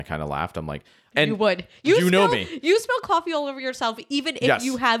I kind of laughed. I'm like, and you would. You know me. You spill coffee all over yourself, even if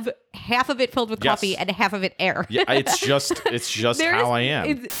you have half of it filled with coffee and half of it air. Yeah, it's just how I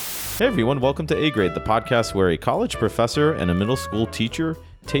am. Hey everyone, welcome to A Grade, the podcast where a college professor and a middle school teacher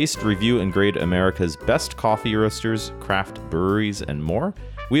taste, review, and grade America's best coffee roasters, craft breweries, and more.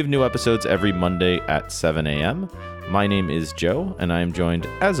 We have new episodes every Monday at 7 a.m. My name is Joe, and I am joined,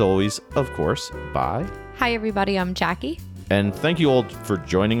 as always, of course, by... Hi everybody, I'm Jackie. And thank you all for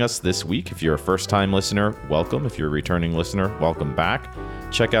joining us this week. If you're a first-time listener, welcome. If you're a returning listener, welcome back.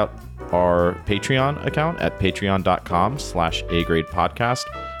 Check out our Patreon account at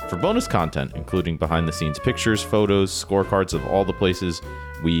patreon.com/agradepodcast for bonus content, including behind-the-scenes pictures, photos, scorecards of all the places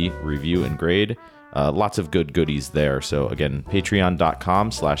we review and grade. Lots of good goodies there. So again,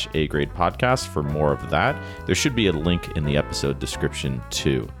 patreon.com/agradepodcast for more of that. There should be a link in the episode description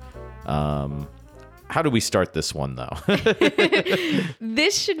too. How do we start this one, though?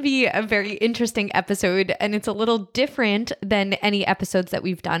 This should be a very interesting episode, and it's a little different than any episodes that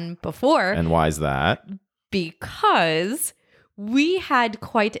we've done before. And why is that? Because we had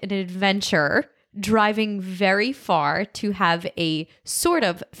quite an adventure driving very far to have a sort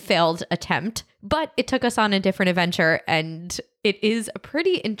of failed attempt, but it took us on a different adventure, and it is a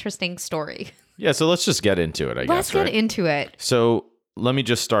pretty interesting story. Yeah, so let's just get into it, I guess. Let's get into it. So let me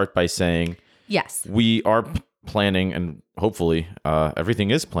just start by saying... Yes. We are planning, and hopefully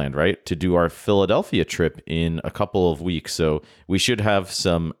everything is planned, right, to do our Philadelphia trip in a couple of weeks. So we should have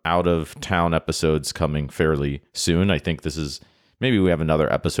some out-of-town episodes coming fairly soon. I think this is, maybe we have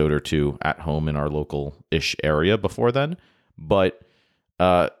another episode or two at home in our local-ish area before then. But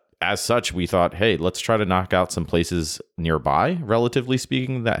as such, we thought, hey, let's try to knock out some places nearby, relatively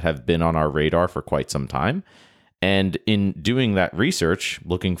speaking, that have been on our radar for quite some time. And in doing that research,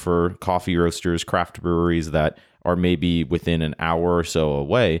 looking for coffee roasters, craft breweries that are maybe within an hour or so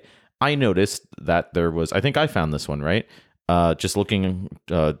away, I noticed that there was, I think I found this one, right? Just looking,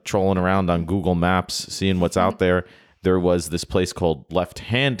 trolling around on Google Maps, seeing what's out there. There was this place called Left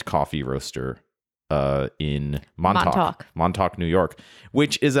Hand Coffee Roaster in Montauk, New York,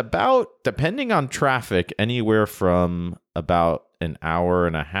 which is about, depending on traffic, anywhere from about an hour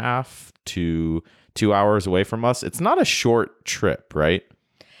and a half to 2 hours away from us. It's not a short trip, right?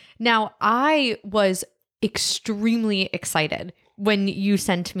 Now, I was extremely excited when you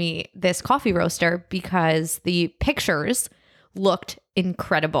sent me this coffee roaster because the pictures looked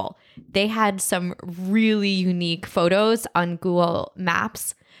incredible. They had some really unique photos on Google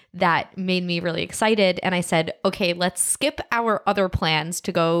Maps that made me really excited. And I said, okay, let's skip our other plans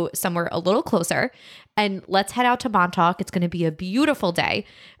to go somewhere a little closer and let's head out to Montauk. It's going to be a beautiful day.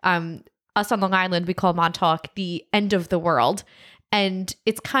 Us on Long Island, we call Montauk the end of the world. And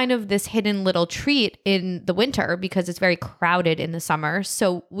it's kind of this hidden little treat in the winter because it's very crowded in the summer.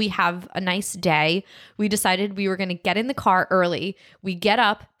 So we have a nice day. We decided we were going to get in the car early. We get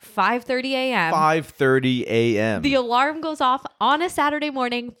up 5:30 a.m. 5:30 a.m. The alarm goes off on a Saturday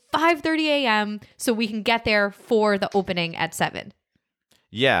morning, 5:30 a.m. so we can get there for the opening at 7.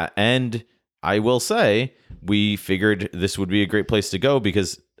 Yeah, and I will say we figured this would be a great place to go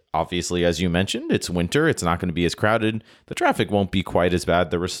because obviously, as you mentioned, it's winter. It's not going to be as crowded. The traffic won't be quite as bad.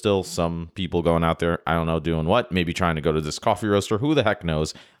 There were still some people going out there, I don't know, doing what? Maybe trying to go to this coffee roaster. Who the heck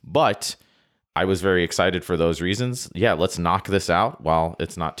knows? But I was very excited for those reasons. Yeah, let's knock this out while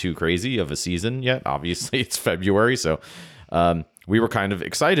it's not too crazy of a season yet. Obviously, it's February, so we were kind of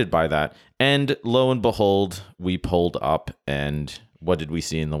excited by that. And lo and behold, we pulled up, and what did we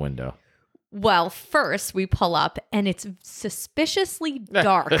see in the window? Well, first we pull up and it's suspiciously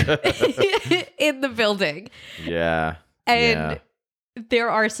dark in the building. Yeah. And there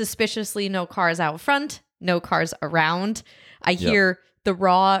are suspiciously no cars out front, no cars around. I hear the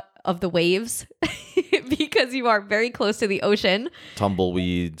roar of the waves because you are very close to the ocean.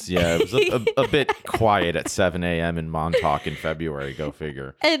 Tumbleweeds. Yeah, it was a bit quiet at 7 a.m. in Montauk in February. Go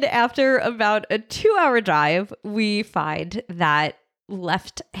figure. And after about a 2-hour drive, we find that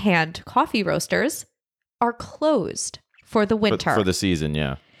Left Hand Coffee Roasters are closed for the winter. For the season,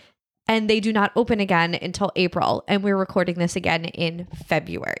 yeah. And they do not open again until April. And we're recording this again in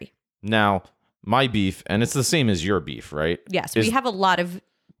February. Now, my beef, and it's the same as your beef, right? Yes, we have a lot of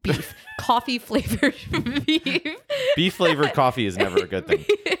beef. Coffee-flavored beef. Beef-flavored coffee is never a good thing.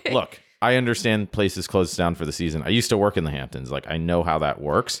 Look, I understand places close down for the season. I used to work in the Hamptons. Like, I know how that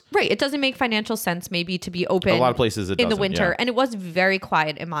works. Right. It doesn't make financial sense maybe to be open a lot of places it in the winter. And it was very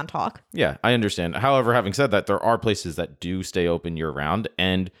quiet in Montauk. Yeah, I understand. However, having said that, there are places that do stay open year-round.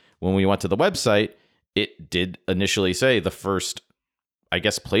 And when we went to the website, it did initially say the first I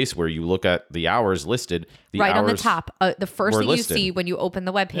guess, place where you look at the hours listed. The right on the hours top. The first were thing listed. you see when you open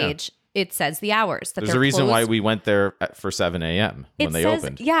the webpage, it says the hours. That There's they're a reason why closed. we went there for 7 a.m. when they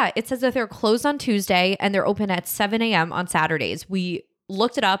opened. Yeah, it says that they're closed on Tuesday and they're open at 7 a.m. on Saturdays. We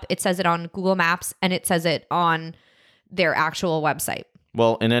looked it up. It says it on Google Maps and it says it on their actual website.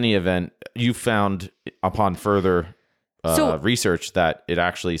 Well, in any event, you found upon further research that it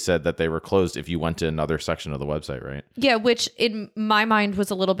actually said that they were closed if you went to another section of the website, right? Yeah, which in my mind was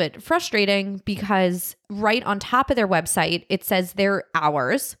a little bit frustrating because right on top of their website, it says their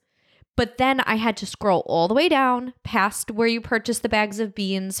hours. But then I had to scroll all the way down past where you purchase the bags of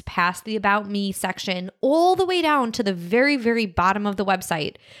beans, past the About Me section, all the way down to the very, very bottom of the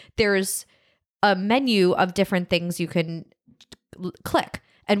website. There's a menu of different things you can click.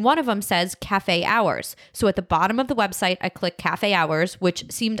 And one of them says cafe hours. So at the bottom of the website, I click cafe hours,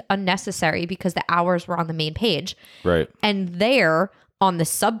 which seemed unnecessary because the hours were on the main page. Right. And there on the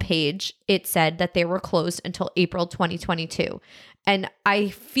subpage, it said that they were closed until April 2022. And I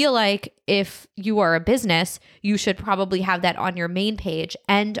feel like if you are a business, you should probably have that on your main page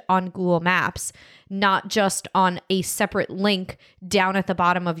and on Google Maps, not just on a separate link down at the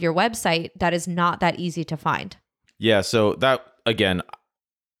bottom of your website that is not that easy to find. Yeah. So that, again,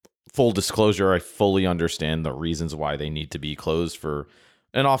 full disclosure, I fully understand the reasons why they need to be closed for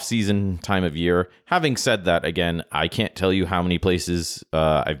an off-season time of year. Having said that, again, I can't tell you how many places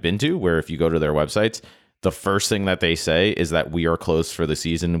I've been to where if you go to their websites, the first thing that they say is that we are closed for the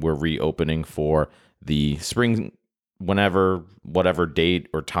season. We're reopening for the spring, whenever, whatever date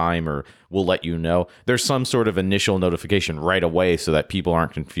or time, or we'll let you know. There's some sort of initial notification right away so that people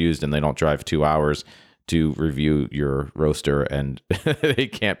aren't confused and they don't drive 2 hours to review your roaster and they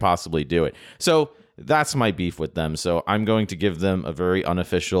can't possibly do it. So that's my beef with them. So I'm going to give them a very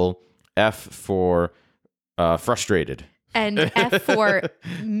unofficial F for frustrated. And F for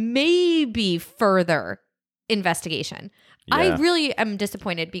maybe further investigation. Yeah. I really am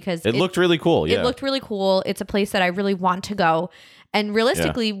disappointed because it looked really cool. Yeah. It looked really cool. It's a place that I really want to go. And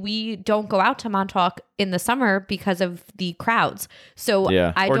realistically, we don't go out to Montauk in the summer because of the crowds. So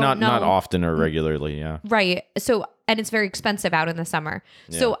I don't know. Not often or regularly. Yeah. Right. So, and it's very expensive out in the summer.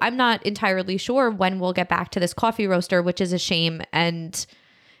 Yeah. So I'm not entirely sure when we'll get back to this coffee roaster, which is a shame. And,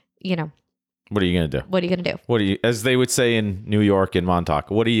 you know. What are you going to do? What are you going to do? As they would say in New York and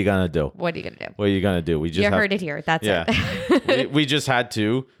Montauk, what are you going to do? What are you going to do? What are you going to do? We just heard it here. That's it. we just had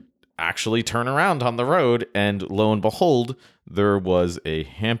to actually turn around on the road, and lo and behold, there was a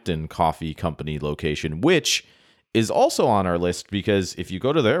Hampton Coffee Company location, which is also on our list because if you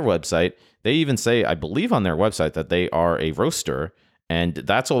go to their website, they even say, I believe on their website, that they are a roaster. And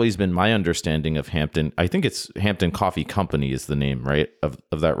that's always been my understanding of Hampton. I think it's Hampton Coffee Company is the name, right, of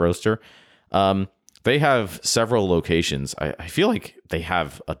that roaster. They have several locations. I feel like they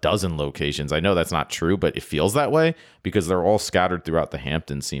have a dozen locations. I know that's not true, but it feels that way because they're all scattered throughout the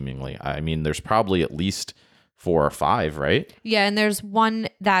Hamptons, seemingly. I mean, there's probably at least 4 or 5, right? Yeah, and there's one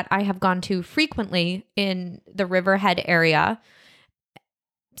that I have gone to frequently in the Riverhead area.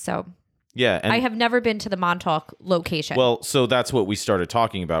 So yeah, and I have never been to the Montauk location. Well, so that's what we started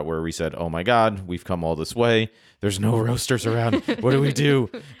talking about where we said, oh my God, we've come all this way. There's no roasters around. What do we do?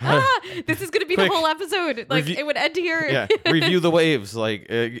 This is going to be Quick. the whole episode. Like it would end here. Yeah, review the waves. Like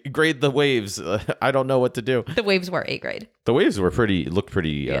grade the waves. I don't know what to do. The waves were A grade. The waves were looked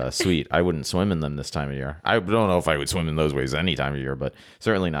pretty sweet. I wouldn't swim in them this time of year. I don't know if I would swim in those waves any time of year, but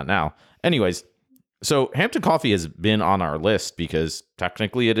certainly not now. Anyways, so Hampton Coffee has been on our list because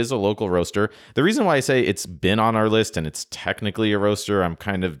technically it is a local roaster. The reason why I say it's been on our list and it's technically a roaster, I'm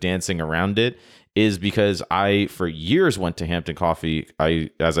kind of dancing around it, is because I, for years, went to Hampton Coffee.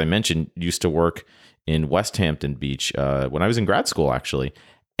 As I mentioned, used to work in West Hampton Beach when I was in grad school, actually.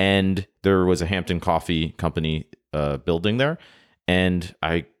 And there was a Hampton Coffee Company building there. And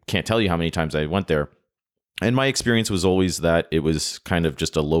I can't tell you how many times I went there. And my experience was always that it was kind of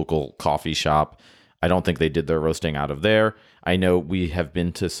just a local coffee shop. I don't think they did their roasting out of there. I know we have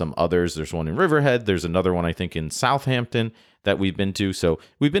been to some others. There's one in Riverhead. There's another one, I think, in Southampton that we've been to. So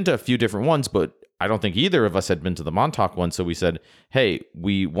we've been to a few different ones, but I don't think either of us had been to the Montauk one. So we said, hey,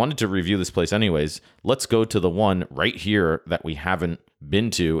 we wanted to review this place anyways. Let's go to the one right here that we haven't been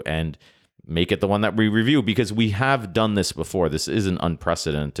to and make it the one that we review because we have done this before. This isn't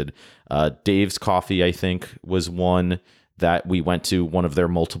unprecedented. Dave's Coffee, I think, was one that we went to, one of their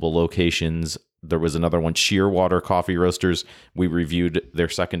multiple locations. There was another one, Shearwater Coffee Roasters. We reviewed their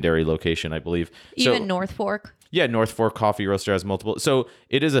secondary location, I believe. Even North Fork. Yeah, North Fork Coffee Roaster has multiple. So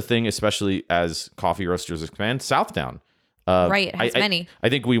it is a thing, especially as coffee roasters expand. Southdown Right, it has many. I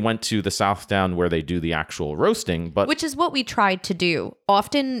think we went to the Southdown where they do the actual roasting, but which is what we tried to do.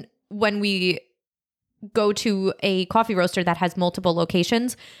 Often when we go to a coffee roaster that has multiple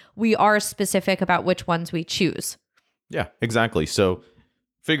locations, we are specific about which ones we choose. yeah, exactly. So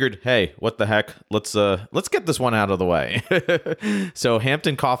figured, hey, what the heck? Let's get this one out of the way. So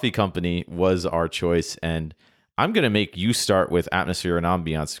Hampton Coffee Company was our choice, and I'm gonna make you start with atmosphere and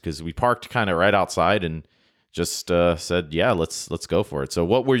ambiance because we parked kind of right outside and just said, yeah, let's go for it. So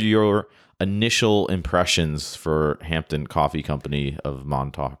what were your initial impressions for Hampton Coffee Company of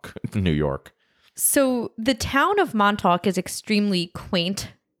Montauk, New York? So the town of Montauk is extremely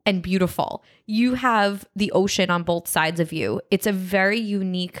quaint and beautiful. You have the ocean on both sides of you. It's a very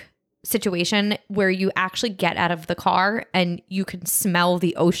unique situation where you actually get out of the car and you can smell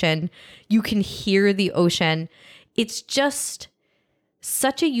the ocean. You can hear the ocean. It's just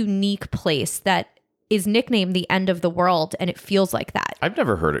such a unique place that is nicknamed the end of the world, and it feels like that. I've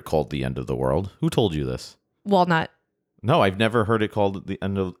never heard it called the end of the world. Who told you this? Walnut. No, I've never heard it called the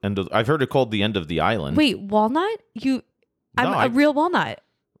end of. I've heard it called the end of the island. Wait, walnut? I'm a real walnut.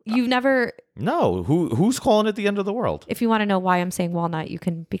 You've never. No, who's calling it the end of the world? If you want to know why I'm saying walnut, you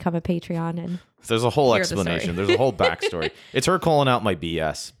can become a Patreon and. There's a whole hear explanation. There's a whole backstory. It's her calling out my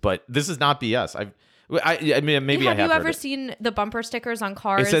BS, but this is not BS. I mean, maybe I have. Have you ever heard it. seen the bumper stickers on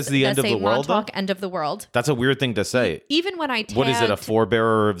cars? It says the end of the world. Montauk, end of the world. That's a weird thing to say. Even when I tagged, what is it? A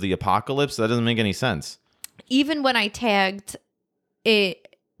forebearer of the apocalypse? That doesn't make any sense. Even when I tagged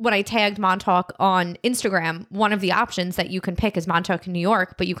it, when I tagged Montauk on Instagram, one of the options that you can pick is Montauk, New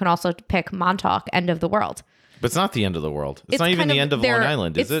York, but you can also pick Montauk, end of the world. But it's not the end of the world. It's not even the end of Long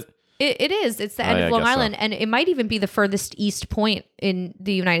Island, is it? It is. It's the end of Long Island, and it might even be the furthest east point in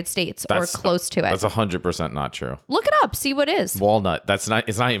the United States or close to it. That's 100% not true. Look it up. See what is. Walnut. That's not.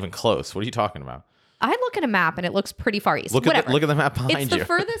 It's not even close. What are you talking about? I look at a map, and it looks pretty far east. Look at the map behind you. It's the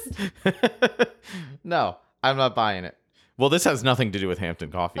furthest. No, I'm not buying it. Well, this has nothing to do with Hampton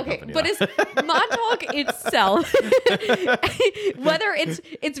Coffee Company. But it's Montauk itself, whether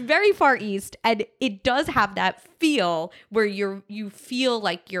it's very far east, and it does have that feel where you feel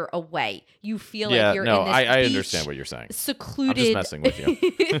like you're away. You feel like you're in this I understand what you're saying. Secluded. I'm just messing with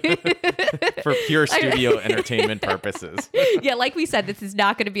you. For pure studio entertainment purposes. Yeah, like we said, this is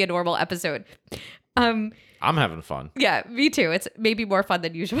not going to be a normal episode. I'm having fun. Yeah, me too. It's maybe more fun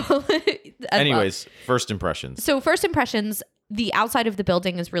than usual. Anyways, first impressions. So first impressions, the outside of the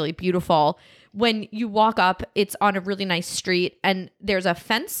building is really beautiful. When you walk up, it's on a really nice street, and there's a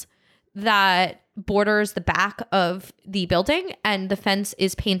fence that borders the back of the building, and the fence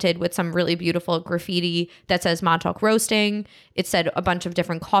is painted with some really beautiful graffiti that says Montauk Roasting. It said a bunch of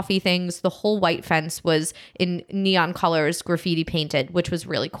different coffee things. The whole white fence was in neon colors, graffiti painted, which was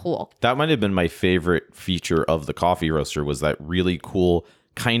really cool. That might have been my favorite feature of the coffee roaster, was that really cool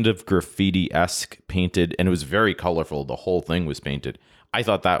kind of graffiti-esque painted, and it was very colorful. The whole thing was painted. I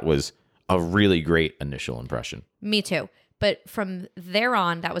thought that was a really great initial impression. Me too. But from there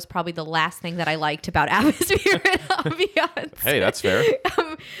on, that was probably the last thing that I liked about atmosphere and ambiance. Hey, that's fair.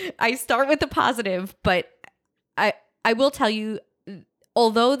 I start with the positive, but I will tell you,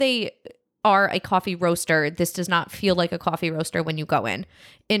 although they are a coffee roaster, this does not feel like a coffee roaster when you go in.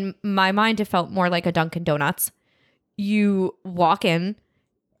 In my mind, it felt more like a Dunkin' Donuts. You walk in,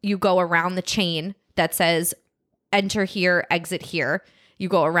 you go around the chain that says enter here, exit here. You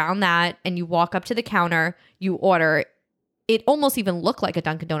go around that and you walk up to the counter, you order. It almost even looked like a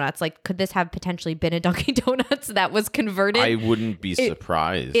Dunkin' Donuts. Like, could this have potentially been a Dunkin' Donuts that was converted? I wouldn't be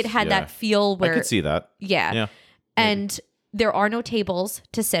surprised. It had that feel where... I could see that. Yeah. And there are no tables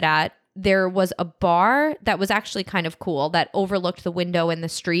to sit at. There was a bar that was actually kind of cool that overlooked the window in the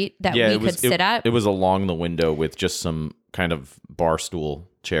street that we could sit at. It was along the window with just some kind of bar stool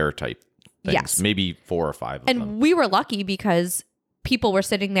chair type things. Yes. Maybe 4 or 5 of them. And we were lucky because people were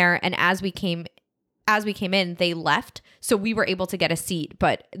sitting there, and as we came in, they left. So we were able to get a seat,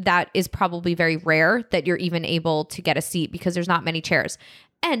 but that is probably very rare that you're even able to get a seat because there's not many chairs.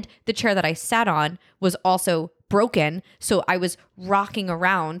 And the chair that I sat on was also broken. So I was rocking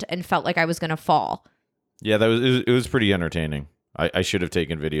around and felt like I was going to fall. Yeah, it was pretty entertaining. I should have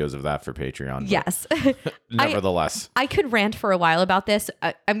taken videos of that for Patreon. Yes. Nevertheless. I could rant for a while about this.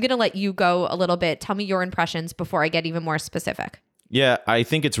 I'm going to let you go a little bit. Tell me your impressions before I get even more specific. Yeah, I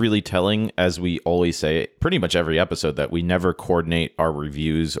think it's really telling, as we always say, pretty much every episode, that we never coordinate our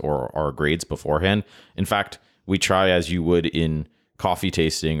reviews or our grades beforehand. In fact, we try, as you would in coffee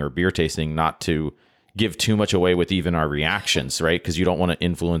tasting or beer tasting, not to give too much away with even our reactions, right? Because you don't want to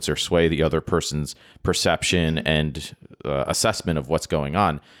influence or sway the other person's perception and assessment of what's going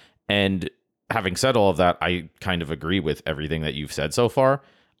on. And having said all of that, I kind of agree with everything that you've said so far.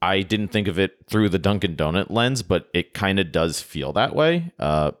 I didn't think of it through the Dunkin' Donut lens, but it kind of does feel that way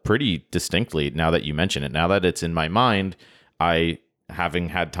pretty distinctly now that you mention it. Now that it's in my mind, having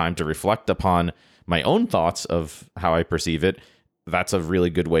had time to reflect upon my own thoughts of how I perceive it, that's a really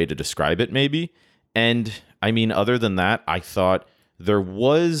good way to describe it, maybe. And I mean, other than that, I thought there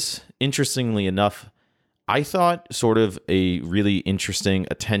was, interestingly enough, I thought sort of a really interesting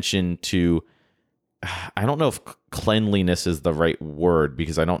attention to, I don't know if cleanliness is the right word,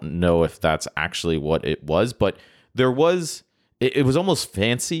 because I don't know if that's actually what it was, but there was, it was almost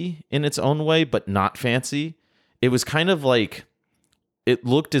fancy in its own way, but not fancy. It was kind of like, it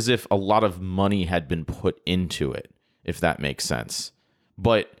looked as if a lot of money had been put into it, if that makes sense,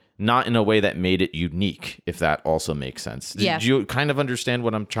 but not in a way that made it unique, if that also makes sense. Yeah. Did you kind of understand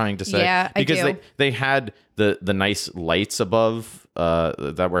what I'm trying to say? Yeah, because I do. they had the nice lights above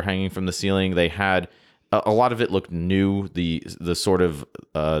that were hanging from the ceiling. They had a lot of it looked new. The sort of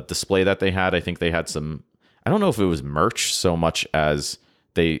display that they had, I think they had some, I don't know if it was merch so much as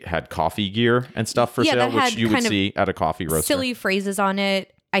they had coffee gear and stuff for sale, which you would see at a coffee roaster. Silly phrases on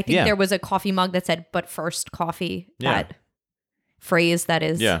it. I think there was a coffee mug that said, "But first coffee." That phrase that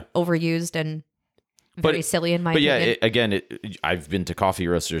is overused and very silly in my opinion. I've been to coffee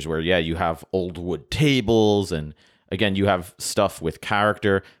roasters where, you have old wood tables, and again, you have stuff with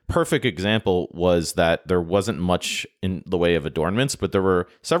character. Perfect example was that there wasn't much in the way of adornments, but there were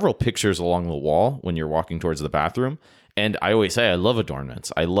several pictures along the wall when you're walking towards the bathroom. And I always say I love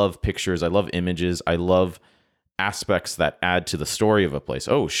adornments. I love pictures. I love images. I love aspects that add to the story of a place.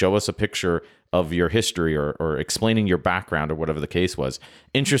 Oh, show us a picture of your history or explaining your background or whatever the case was.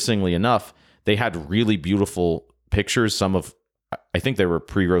 Interestingly enough, they had really beautiful pictures. Some of, I think they were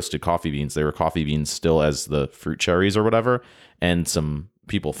pre-roasted coffee beans. They were coffee beans still as the fruit cherries or whatever, and some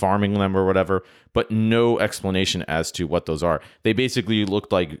people farming them or whatever, but no explanation as to what those are. They basically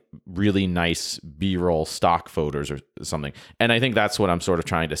looked like really nice B-roll stock photos or something. And I think that's what I'm sort of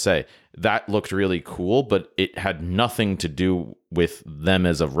trying to say. That looked really cool, but it had nothing to do with them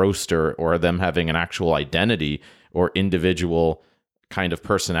as a roaster or them having an actual identity or individual kind of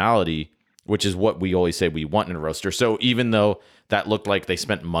personality, which is what we always say we want in a roaster. So even though that looked like they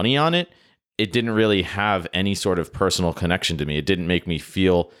spent money on it, it didn't really have any sort of personal connection to me. It didn't make me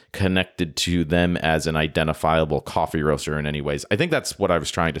feel connected to them as an identifiable coffee roaster in any ways. I think that's what I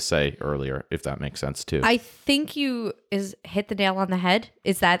was trying to say earlier, if that makes sense too. I think you hit the nail on the head.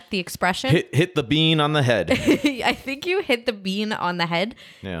 Is that the expression? Hit the bean on the head. I think you hit the bean on the head.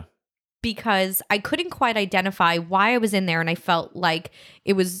 Yeah. Because I couldn't quite identify why I was in there, and I felt like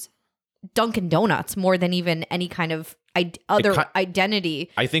it was Dunkin' Donuts more than even any kind of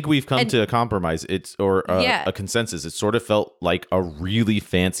identity. I think we've come to a compromise. It's a consensus. It sort of felt like a really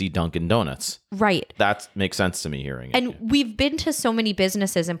fancy Dunkin' Donuts. Right. That makes sense to me hearing it. And we've been to so many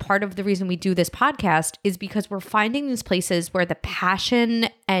businesses, and part of the reason we do this podcast is because we're finding these places where the passion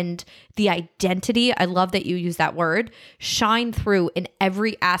and the identity, I love that you use that word, shine through in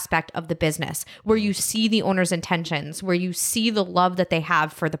every aspect of the business, where you see the owner's intentions, where you see the love that they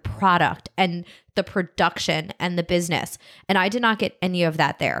have for the product and the production and the business. And I did not get any of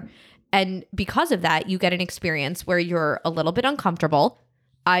that there. And because of that, you get an experience where you're a little bit uncomfortable.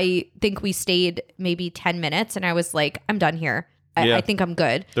 I think we stayed maybe 10 minutes and I was like, I'm done here. I think I'm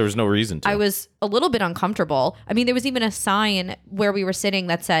good. There was no reason to. I was a little bit uncomfortable. I mean, there was even a sign where we were sitting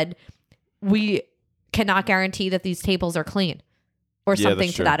that said, we cannot guarantee that these tables are clean, or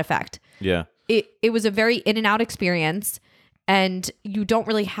something to that effect. Yeah. It was a very in and out experience, and you don't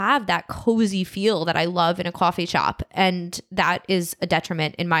really have that cozy feel that I love in a coffee shop. And that is a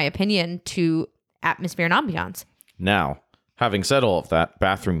detriment, in my opinion, to atmosphere and ambiance. Now, having said all of that,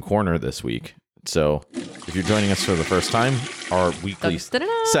 bathroom corner this week. So if you're joining us for the first time, our weekly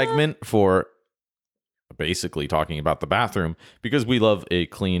segment for basically talking about the bathroom, because we love a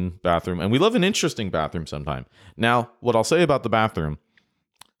clean bathroom and we love an interesting bathroom sometime. Now, what I'll say about the bathroom,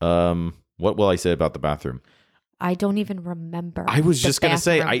 what will I say about the bathroom? I don't even remember. I was just going to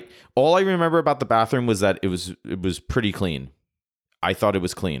say, all I remember about the bathroom was that it was pretty clean. I thought it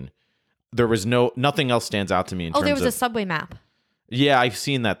was clean. There was nothing else stands out to me in terms of... there was a subway map. Yeah, I've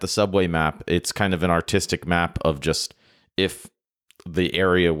seen that, the subway map. It's kind of an artistic map of just if the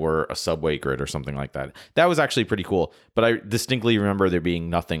area were a subway grid or something like that. That was actually pretty cool. But I distinctly remember there being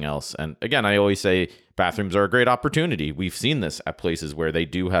nothing else. And again, I always say bathrooms are a great opportunity. We've seen this at places where they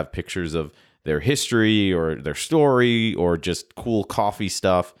do have pictures of their history or their story or just cool coffee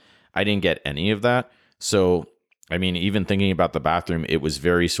stuff. I didn't get any of that. So, I mean, even thinking about the bathroom, it was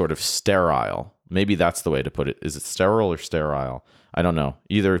very sort of sterile. Maybe that's the way to put it. Is it sterile or sterile? I don't know.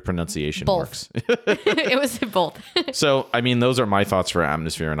 Either pronunciation Both. works. It was both. So, I mean, those are my thoughts for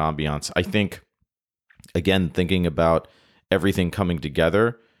atmosphere and ambiance. I think, again, thinking about everything coming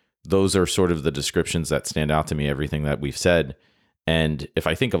together, those are sort of the descriptions that stand out to me, everything that we've said. And if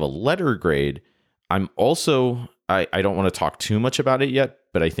I think of a letter grade, I'm also, I don't want to talk too much about it yet,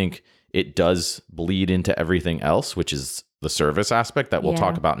 but I think it does bleed into everything else, which is the service aspect that we'll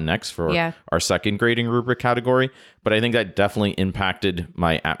talk about next for our second grading rubric category. But I think that definitely impacted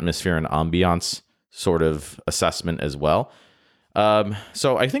my atmosphere and ambiance sort of assessment as well.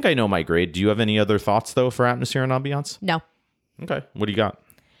 So I think I know my grade. Do you have any other thoughts, though, for atmosphere and ambiance? No. Okay. What do you got?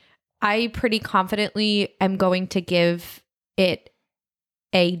 I pretty confidently am going to give it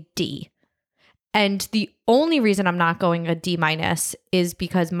a D. And the only reason I'm not going a D- is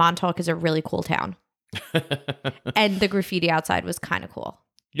because Montauk is a really cool town. And the graffiti outside was kind of cool.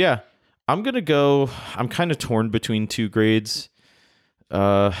 Yeah. I'm kind of torn between two grades.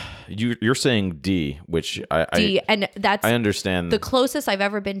 You're saying D, which and that's I understand. The closest I've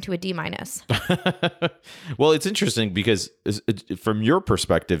ever been to a D-. Well, it's interesting because from your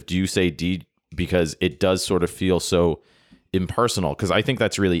perspective, do you say D because it does sort of feel so impersonal? Because I think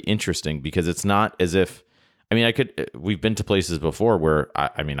that's really interesting because it's not as if, I mean, we've been to places before where,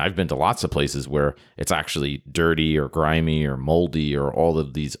 I've been to lots of places where it's actually dirty or grimy or moldy or all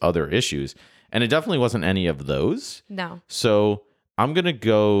of these other issues. And it definitely wasn't any of those. No. So I'm going to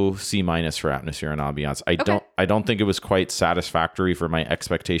go C- for atmosphere and ambiance. I don't think it was quite satisfactory for my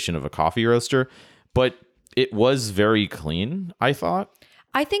expectation of a coffee roaster, but it was very clean, I thought.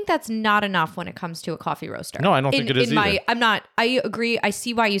 I think that's not enough when it comes to a coffee roaster. No, I don't think it is either. I agree. I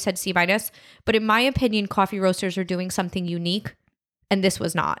see why you said C-, but in my opinion, coffee roasters are doing something unique, and this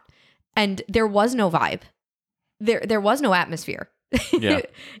was not. And there was no vibe. There was no atmosphere. Yeah.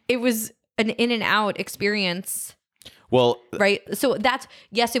 It was an in and out experience. Well, right. So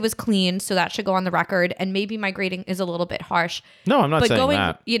yes, it was clean. So that should go on the record. And maybe my grading is a little bit harsh. No, I'm not saying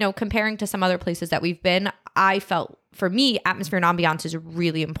that. Comparing to some other places that we've been, I felt, for me, atmosphere and ambiance is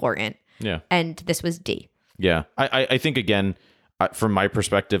really important. Yeah. And this was D. Yeah. I think, again, from my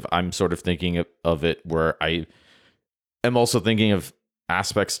perspective, I'm sort of thinking of it where I am also thinking of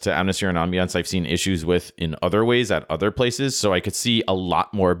aspects to atmosphere and ambiance I've seen issues with in other ways at other places. So I could see a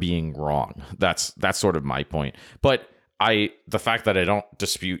lot more being wrong. That's sort of my point. But the fact that I don't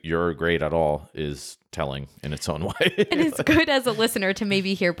dispute your grade at all is telling in its own way. And it's good as a listener to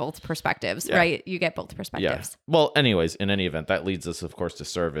maybe hear both perspectives, right? You get both perspectives. Yeah. Well, anyways, in any event, that leads us, of course, to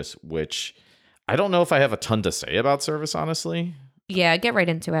service, which I don't know if I have a ton to say about service, honestly. Yeah, get right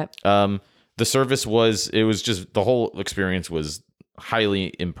into it. The service the whole experience was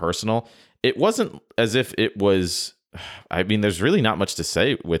highly impersonal. It wasn't as if it was, there's really not much to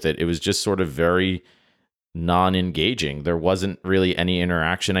say with it. It was just sort of very non-engaging. There wasn't really any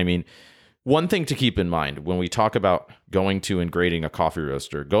interaction. One thing to keep in mind when we talk about going to and grading a coffee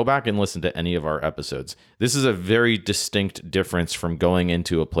roaster, go back and listen to any of our episodes. This is a very distinct difference from going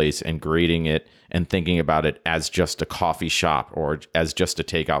into a place and grading it and thinking about it as just a coffee shop or as just a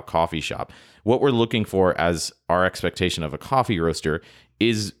takeout coffee shop. What we're looking for as our expectation of a coffee roaster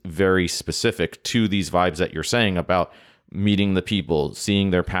is very specific to these vibes that you're saying about meeting the people,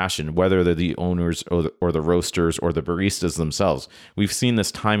 seeing their passion, whether they're the owners or the roasters or the baristas themselves. We've seen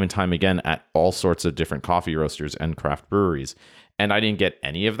this time and time again at all sorts of different coffee roasters and craft breweries. And I didn't get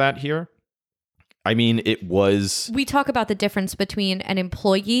any of that here. We talk about the difference between an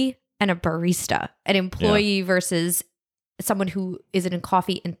employee and a barista. An employee versus someone who is a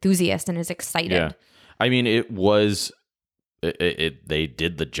coffee enthusiast and is excited. Yeah. They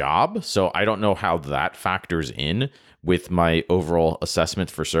did the job. So I don't know how that factors in with my overall assessment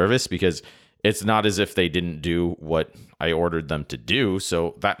for service, because it's not as if they didn't do what I ordered them to do.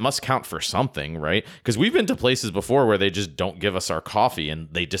 So that must count for something, right? Because we've been to places before where they just don't give us our coffee and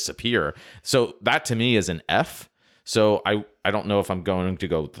they disappear. So that to me is an F. So I don't know if I'm going to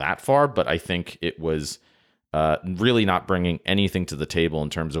go that far, but I think it was really not bringing anything to the table in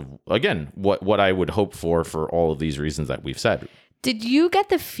terms of, again, what I would hope for all of these reasons that we've said. Did you get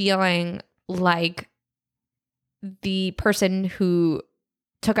the feeling like the person who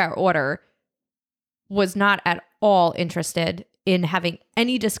took our order was not at all interested in having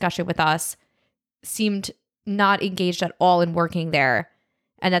any discussion with us, seemed not engaged at all in working there,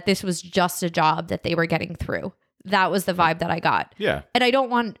 and that this was just a job that they were getting through? That was the vibe that I got. Yeah. And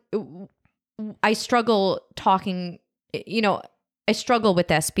I struggle talking, I struggle with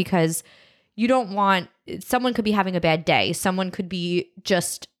this because someone could be having a bad day. Someone could be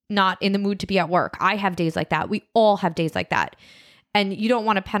just not in the mood to be at work. I have days like that. We all have days like that. And you don't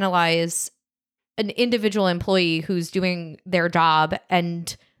want to penalize an individual employee who's doing their job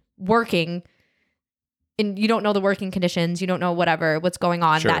and working, and you don't know the working conditions, you don't know what's going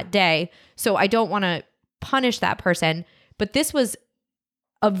on that day. So I don't want to punish that person, but this was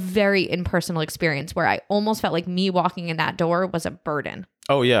a very impersonal experience where I almost felt like me walking in that door was a burden.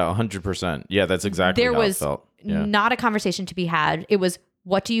 Oh yeah, 100%. Yeah, that's exactly how it felt. Yeah. Not a conversation to be had. It was,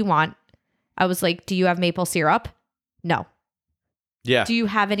 what do you want? I was like, do you have maple syrup? No. Yeah. Do you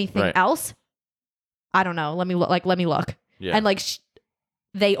have anything else? I don't know. Let me look. Yeah. And like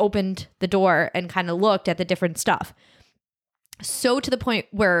they opened the door and kind of looked at the different stuff. So to the point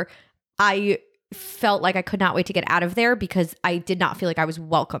where I felt like I could not wait to get out of there because I did not feel like I was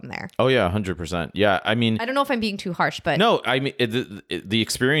welcome there. Oh yeah, 100%. Yeah, I mean, I don't know if I'm being too harsh, but no, I mean the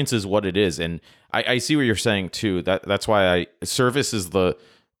experience is what it is, and I see what you're saying too. That's why service is the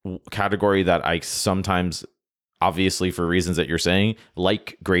category that I sometimes, obviously for reasons that you're saying,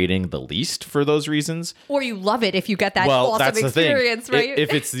 like grading the least for those reasons. Or you love it if you get that awesome experience, right?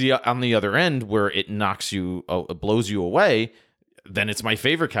 If it's on the other end where it knocks you, it blows you away, then it's my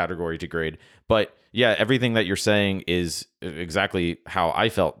favorite category to grade. But yeah, everything that you're saying is exactly how I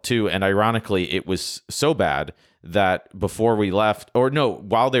felt too. And ironically, it was so bad that before we left, or no,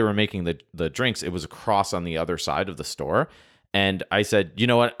 while they were making the drinks, it was across on the other side of the store. And I said, you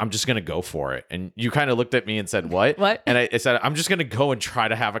know what? I'm just going to go for it. And you kind of looked at me and said, what? What? And I said, I'm just going to go and try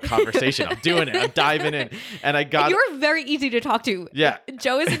to have a conversation. I'm doing it. I'm diving in. And I got... You're very easy to talk to. Yeah.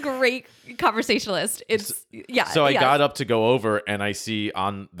 Joe is a great conversationalist. So I got up to go over and I see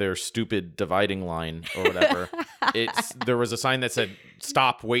on their stupid dividing line or whatever, there was a sign that said,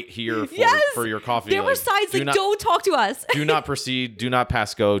 stop, wait here for your coffee. There were signs like, don't talk to us. Do not proceed. Do not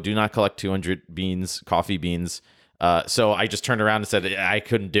pass go. Do not collect 200 coffee beans. So I just turned around and said, I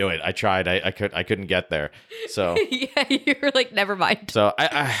couldn't do it. I tried. I couldn't get there. So yeah, you were like, never mind. So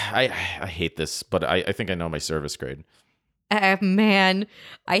I hate this, but I think I know my service grade. Man,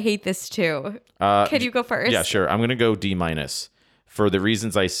 I hate this too. Can you go first? Yeah, sure. I'm going to go D- for the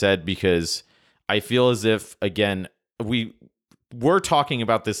reasons I said, because I feel as if, again, we were talking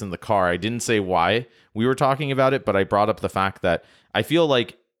about this in the car. I didn't say why we were talking about it, but I brought up the fact that I feel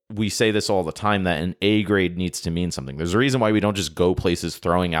like we say this all the time, that an A grade needs to mean something. There's a reason why we don't just go places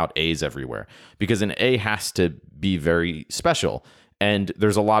throwing out A's everywhere, because an A has to be very special. And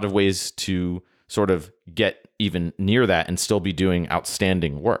there's a lot of ways to sort of get even near that and still be doing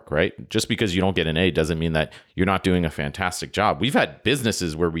outstanding work, right? Just because you don't get an A doesn't mean that you're not doing a fantastic job. We've had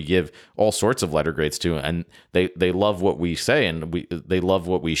businesses where we give all sorts of letter grades to, and they love what we say, and they love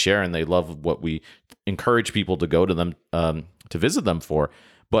what we share, and they love what we encourage people to go to them, to visit them for.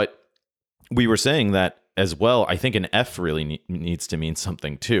 But we were saying that as well, I think an F really needs to mean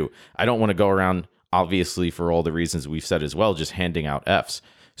something too. I don't want to go around, obviously, for all the reasons we've said as well, just handing out Fs.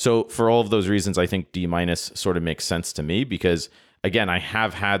 So for all of those reasons, I think D- sort of makes sense to me, because, again, I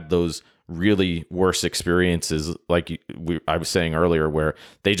have had those really worse experiences, like I was saying earlier, where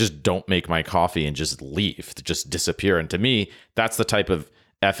they just don't make my coffee and just leave, just disappear. And to me, that's the type of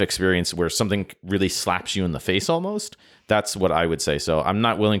F experience where something really slaps you in the face almost. That's what I would say. So I'm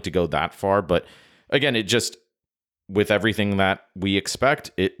not willing to go that far. But again, it just, with everything that we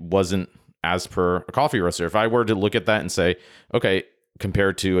expect, it wasn't as per a coffee roaster. If I were to look at that and say, okay,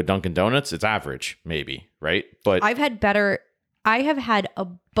 compared to a Dunkin' Donuts, it's average, maybe, right? But I have had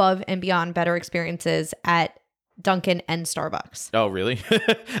above and beyond better experiences at Dunkin' and Starbucks. Oh, really?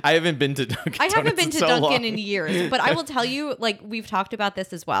 I haven't been to Dunkin'. I haven't been to Dunkin' in years, but I will tell you, like, we've talked about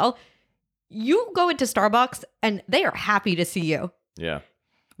this as well. You go into Starbucks and they are happy to see you. Yeah.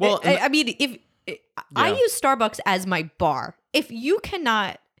 Well, I mean, I use Starbucks as my bar. If you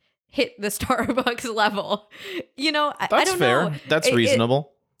cannot hit the Starbucks level, I don't fair. know. That's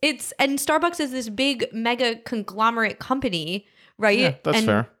reasonable. And Starbucks is this big mega conglomerate company, right? Yeah, that's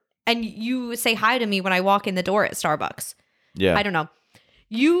fair. And you say hi to me when I walk in the door at Starbucks. Yeah. I don't know.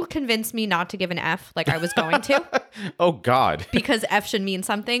 You convinced me not to give an F like I was going to. Oh, God. Because F should mean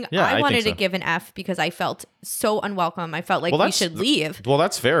something. Yeah, I wanted think so. to give an F because I felt so unwelcome. I felt like we should leave. Well,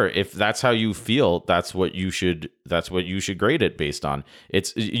 that's fair. If that's how you feel, that's what you should grade it based on.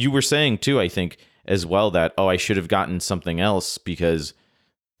 You were saying too, I think, as well, that, I should have gotten something else because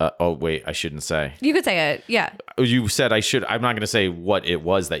wait, I shouldn't say. You could say it, yeah. You said I should. I'm not going to say what it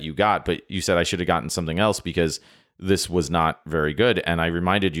was that you got, but you said I should have gotten something else because this was not very good. And I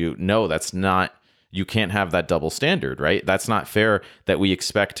reminded you, no, that's not. You can't have that double standard, right? That's not fair that we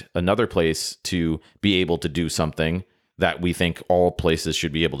expect another place to be able to do something that we think all places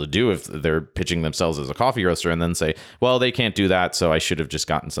should be able to do if they're pitching themselves as a coffee roaster, and then say, well, they can't do that, so I should have just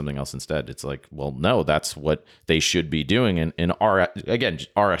gotten something else instead. It's like, well, no, that's what they should be doing in our, again,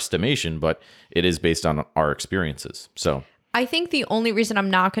 our estimation, but it is based on our experiences. So I think the only reason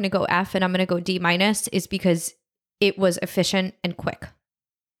I'm not going to go F and I'm going to go D- is because it was efficient and quick.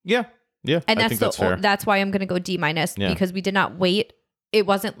 Yeah. And I think that's fair. That's why I'm going to go D- because we did not wait. It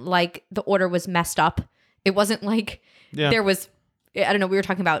wasn't like the order was messed up. It wasn't like there was, I don't know, we were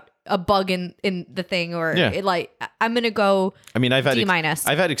talking about a bug in the thing or I'm going to go D-.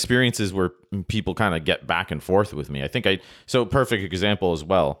 I've had experiences where people kind of get back and forth with me. So perfect example as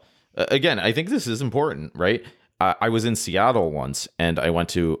well. Again, I think this is important, right? I was in Seattle once and I went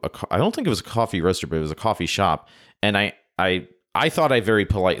to I don't think it was a coffee roaster, but it was a coffee shop. And I thought I very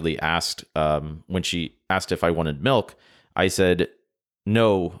politely asked, when she asked if I wanted milk, I said,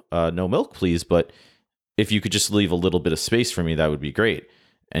 no milk, please. But if you could just leave a little bit of space for me, that would be great.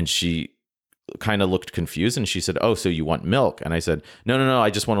 And she kind of looked confused and she said, oh, so you want milk? And I said, no, I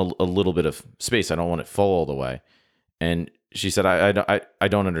just want a little bit of space. I don't want it full all the way. And she said, I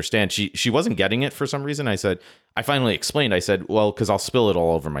don't understand. She wasn't getting it for some reason. I finally explained. I said, well, because I'll spill it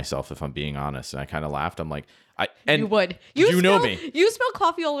all over myself if I'm being honest. And I kind of laughed. I'm like, you would. Know me. You spill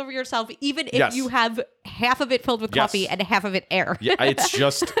coffee all over yourself, even if you have half of it filled with coffee and half of it air. Yeah, it's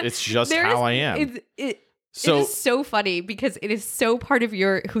just how I am. It is so funny because it is so part of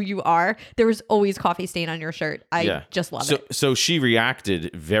who you are. There was always coffee stain on your shirt. I just love it. So she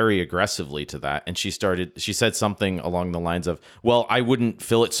reacted very aggressively to that. And she said something along the lines of, well, I wouldn't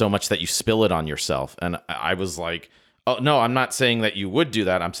fill it so much that you spill it on yourself. And I was like, oh, no, I'm not saying that you would do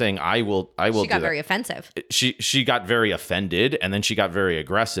that. I'm saying I will. She got very offensive. She got very offended and then she got very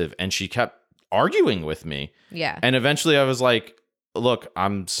aggressive and she kept arguing with me. Yeah. And eventually I was like, look,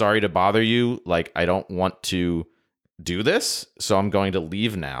 I'm sorry to bother you. Like, I don't want to do this, so I'm going to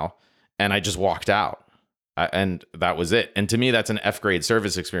leave now. And I just walked out. And that was it. And to me, that's an F grade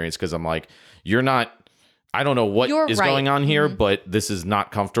service experience because I'm like, I don't know what is going on here, but this is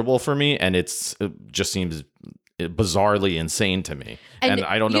not comfortable for me. And it just seems bizarrely insane to me. And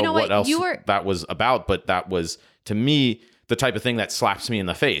I don't know what else that was about, but that was, to me, the type of thing that slaps me in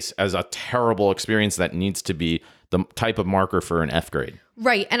the face as a terrible experience that needs to be the type of marker for an F grade.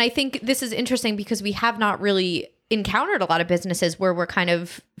 Right. And I think this is interesting because we have not really encountered a lot of businesses where we're kind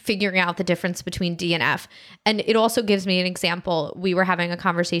of figuring out the difference between D and F. And it also gives me an example. We were having a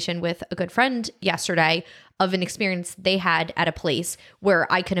conversation with a good friend yesterday of an experience they had at a place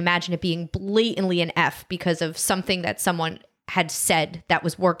where I can imagine it being blatantly an F because of something that someone had said that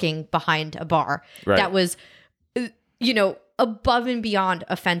was working behind a bar. Right. That was, above and beyond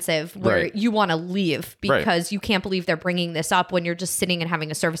offensive, where you want to leave because you can't believe they're bringing this up when you're just sitting and having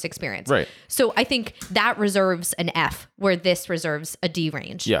a service experience. Right. So I think that reserves an F, where this reserves a D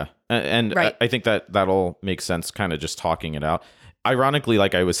range. Yeah. And I think that that'll make sense kind of just talking it out. Ironically,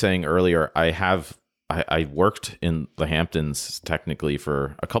 like I was saying earlier, I worked in the Hamptons technically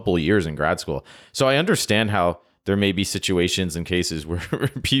for a couple of years in grad school. So I understand how there may be situations and cases where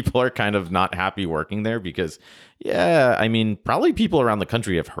people are kind of not happy working there because, probably people around the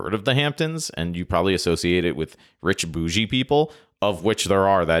country have heard of the Hamptons and you probably associate it with rich bougie people, of which there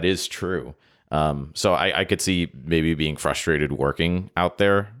are. That is true. So I could see maybe being frustrated working out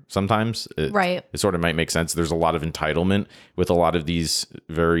there sometimes. It sort of might make sense. There's a lot of entitlement with a lot of these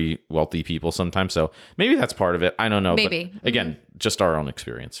very wealthy people sometimes. So maybe that's part of it. I don't know. Maybe. But again, just our own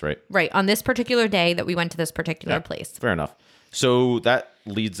experience, right? Right. On this particular day that we went to this particular place. Fair enough. So that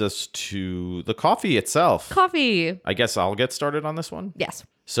leads us to the coffee itself. Coffee. I guess I'll get started on this one. Yes.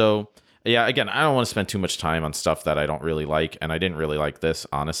 So yeah, again, I don't want to spend too much time on stuff that I don't really like. And I didn't really like this,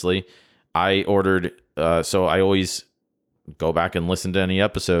 honestly. I ordered, so I always go back and listen to any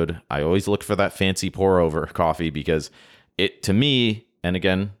episode. I always look for that fancy pour over coffee because it, to me, and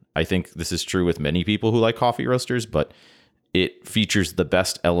again, I think this is true with many people who like coffee roasters, but it features the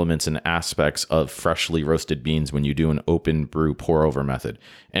best elements and aspects of freshly roasted beans when you do an open brew pour over method.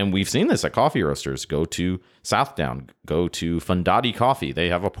 And we've seen this at coffee roasters. Go to Southdown, go to Fundati Coffee. They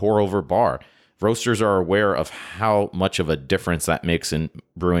have a pour over bar. Roasters are aware of how much of a difference that makes in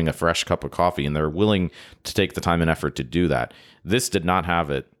brewing a fresh cup of coffee, and they're willing to take the time and effort to do that. This did not have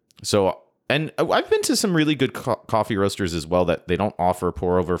it. So, and I've been to some really good coffee roasters as well that they don't offer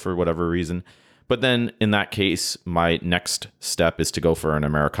pour over for whatever reason. But then in that case, my next step is to go for an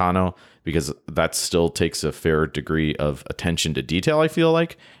Americano because that still takes a fair degree of attention to detail, I feel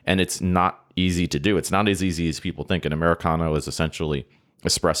like, and it's not easy to do. It's not as easy as people think. An Americano is essentially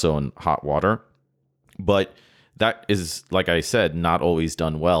espresso and hot water. But that is, like I said, not always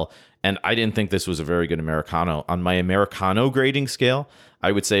done well. And I didn't think this was a very good Americano. On my Americano grading scale,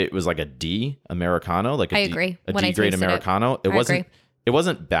 I would say it was like a D Americano, like I agree. a When I D grade tasted it, Americano. I agree. It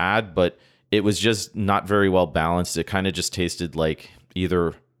wasn't bad, but it was just not very well balanced. It kind of just tasted like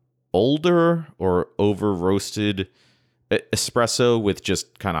either older or over roasted espresso with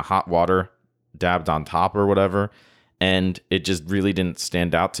just kind of hot water dabbed on top or whatever. And it just really didn't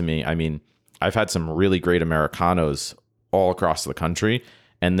stand out to me. I mean, I've had some really great Americanos all across the country,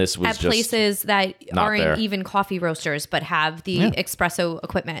 and this was At just places that not aren't there. even coffee roasters, but have the espresso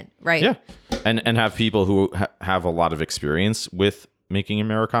equipment, right? Yeah, and have people who have a lot of experience with making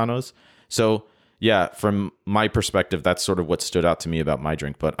Americanos. So yeah, from my perspective, that's sort of what stood out to me about my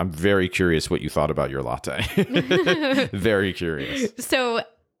drink. But I'm very curious what you thought about your latte. Very curious. So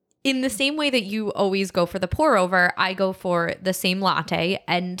in the same way that you always go for the pour over, I go for the same latte.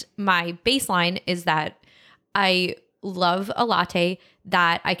 And my baseline is that I love a latte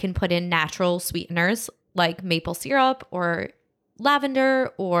that I can put in natural sweeteners like maple syrup or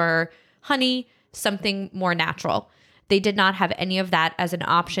lavender or honey, something more natural. They did not have any of that as an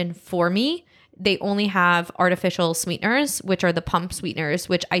option for me. They only have artificial sweeteners, which are the pump sweeteners,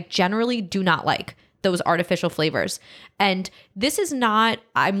 which I generally do not like, those artificial flavors. And this is not,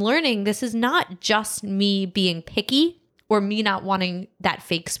 I'm learning, this is not just me being picky or me not wanting that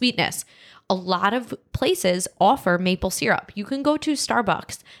fake sweetness. A lot of places offer maple syrup. You can go to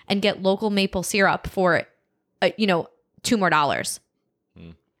Starbucks and get local maple syrup for, $2 more.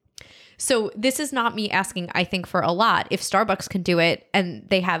 So this is not me asking, I think, for a lot. If Starbucks can do it and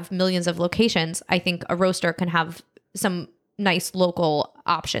they have millions of locations, I think a roaster can have some nice local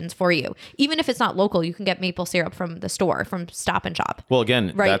options for you. Even if it's not local, you can get maple syrup from the store, from Stop and Shop. Well,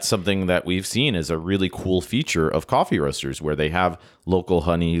 again, Right. that's something that we've seen as a really cool feature of coffee roasters, where they have local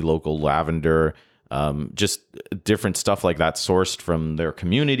honey, local lavender, just different stuff like that sourced from their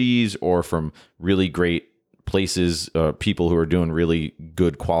communities or from really great places, people who are doing really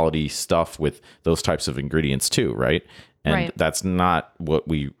good quality stuff with those types of ingredients too, right? And Right. that's not what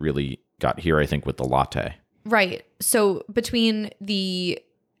we really got here, I think, with the latte. Right. So between the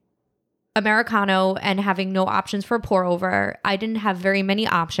Americano and having no options for pour over, I didn't have very many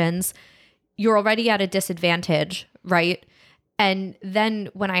options. You're already at a disadvantage, right? And then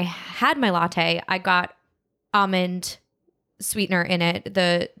when I had my latte, I got almond sweetener in it,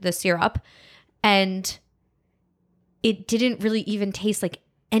 the syrup, and it didn't really even taste like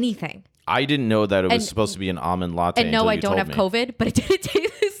anything. I didn't know that it was And- supposed to be an almond latte. And no, until I you don't told have me. COVID, but it didn't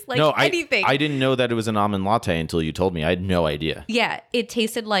taste like anything. I didn't know that it was an almond latte until you told me. I had no idea. Yeah, it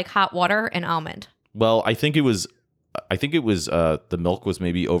tasted like hot water and almond. Well, I think it was the milk was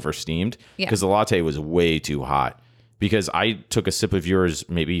maybe oversteamed Yeah. because the latte was way too hot. Because I took a sip of yours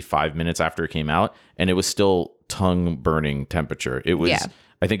maybe 5 minutes after it came out, and it was still tongue burning temperature. It was. Yeah.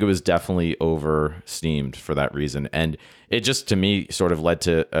 I think it was definitely over steamed for that reason, and it just to me sort of led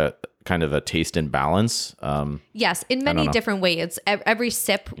to a kind of a taste imbalance. Yes, in many know. different ways. Every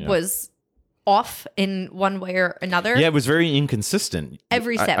sip was off in one way or another. Yeah, it was very inconsistent.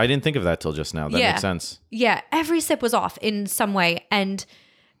 Every sip. I didn't think of that till just now. That Yeah. makes sense. Yeah, every sip was off in some way. And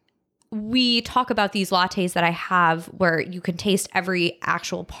we talk about these lattes that I have where you can taste every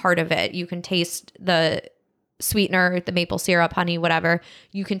actual part of it. You can taste the sweetener, the maple syrup, honey, whatever.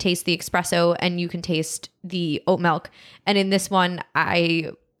 You can taste the espresso and you can taste the oat milk. And in this one,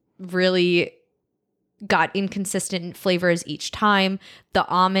 I really got inconsistent flavors each time. The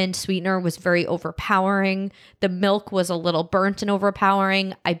almond sweetener was very overpowering. The milk was a little burnt and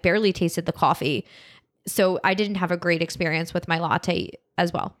overpowering. I barely tasted the coffee. So I didn't have a great experience with my latte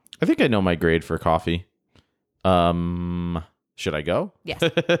as well. I think I know my grade for coffee. Should I go? Yes.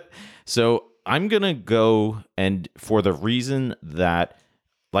 So I'm going to go, and for the reason that,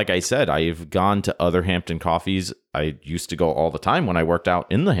 like I said, I've gone to other Hampton coffees. I used to go all the time when I worked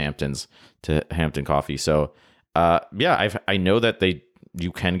out in the Hamptons to Hampton Coffee. So, I know that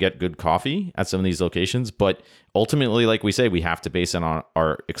you can get good coffee at some of these locations, but ultimately, like we say, we have to base it on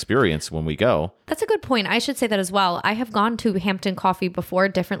our experience when we go. That's a good point. I should say that as well. I have gone to Hampton Coffee before,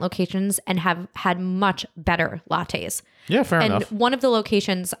 different locations, and have had much better lattes. Yeah, fair And enough. one of the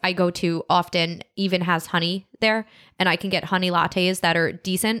locations I go to often even has honey there, and I can get honey lattes that are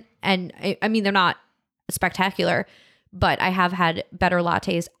decent. And I mean, they're not spectacular, but I have had better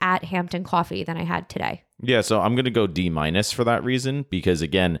lattes at Hampton Coffee than I had today. Yeah, so I'm going to go D- for that reason, because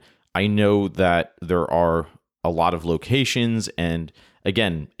again, I know that there are a lot of locations, and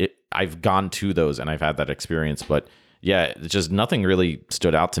again, I've gone to those and I've had that experience, but yeah, it's just nothing really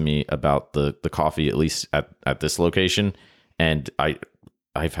stood out to me about the coffee, at least at this location. And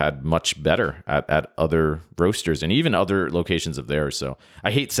I've had much better at other roasters and even other locations of theirs. So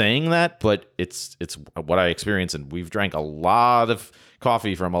I hate saying that, but it's what I experience. And we've drank a lot of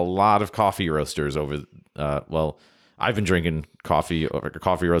coffee from a lot of coffee roasters over, I've been drinking coffee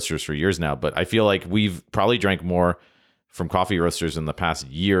roasters for years now, but I feel like we've probably drank more from coffee roasters in the past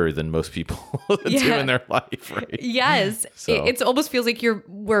year than most people do in their life, right? Yes. So. It almost feels like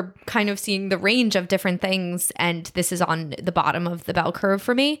we're kind of seeing the range of different things, and this is on the bottom of the bell curve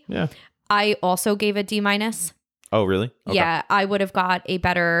for me. Yeah. I also gave a D-. Oh, really? Okay. Yeah, I would have got a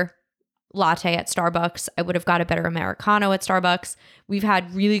better latte at Starbucks. I would have got a better Americano at Starbucks. We've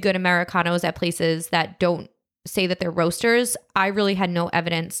had really good Americanos at places that don't say that they're roasters. I really had no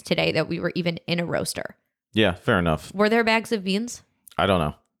evidence today that we were even in a roaster. Yeah, fair enough. Were there bags of beans? I don't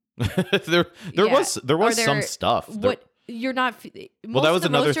know. there was some stuff. What you're not? Most that was of the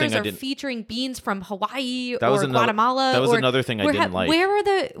another thing roasters I are didn't. featuring beans from Hawaii That was Guatemala. That was another thing I didn't like.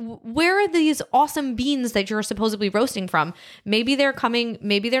 Where are these awesome beans that you're supposedly roasting from? Maybe they're coming.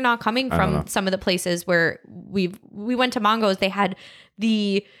 Maybe they're not coming from some of the places where we went to Mongo's. They had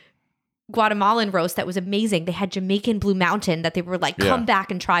the Guatemalan roast that was amazing. They had Jamaican Blue Mountain that they were like, come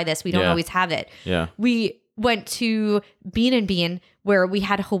back and try this. We don't always have it. Yeah. We went to Bean and Bean where we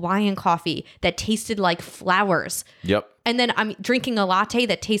had Hawaiian coffee that tasted like flowers. Yep. And then I'm drinking a latte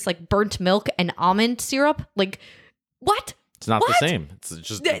that tastes like burnt milk and almond syrup. Like, what? It's not the same. It's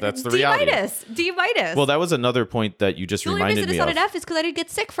just that's the reality. D-. Well, that was another point that you just reminded me of. The only reason it's not an F is because I didn't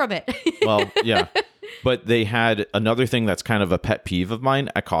get sick from it. Well, yeah. But they had another thing that's kind of a pet peeve of mine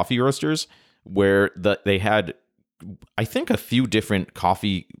at coffee roasters where they had, I think, a few different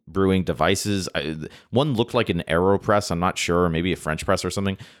coffee brewing devices. One looked like an AeroPress. I'm not sure, or maybe a French press or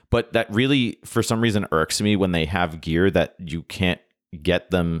something. But that really, for some reason, irks me when they have gear that you can't get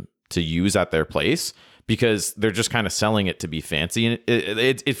them to use at their place because they're just kind of selling it to be fancy. And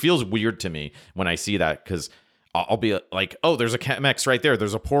it feels weird to me when I see that because I'll be like, oh, there's a Chemex right there.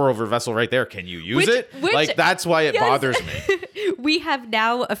 There's a pour over vessel right there. Can you use it? Like, that's why it bothers me. We have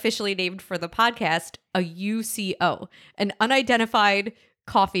now officially named for the podcast a UCO, an unidentified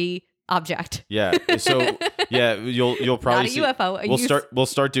coffee object. Yeah. So yeah, you'll probably not a UFO. We'll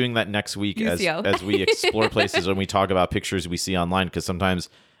start doing that next week as we explore places and we talk about pictures we see online because sometimes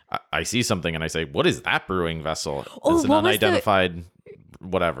I see something and I say, what is that brewing vessel? It's an unidentified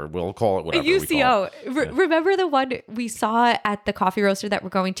whatever. We'll call it whatever. UCO. Remember the one we saw at the coffee roaster that we're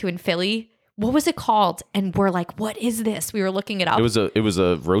going to in Philly? What was it called? And we're like, what is this? We were looking it up. It was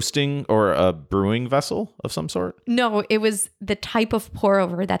a roasting or a brewing vessel of some sort? No, it was the type of pour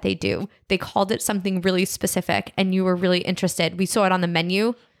over that they do. They called it something really specific and you were really interested. We saw it on the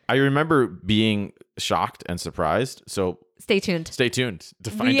menu. I remember being shocked and surprised. So stay tuned to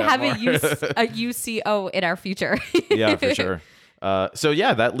find out more. We have a UCO in our future. Yeah, for sure. So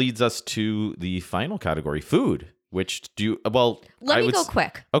yeah, that leads us to the final category, food. Which let me go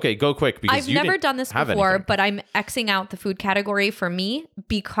quick. Okay, go quick because I've never done this before, but I'm Xing out the food category for me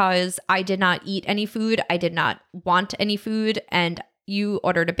because I did not eat any food. I did not want any food, and you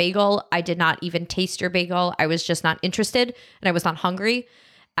ordered a bagel. I did not even taste your bagel. I was just not interested, and I was not hungry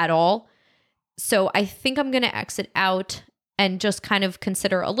at all. So I think I'm going to exit out and just kind of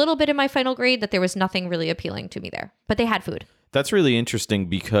consider a little bit in my final grade that there was nothing really appealing to me there, but they had food. That's really interesting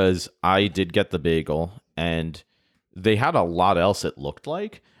because I did get the bagel and they had a lot else it looked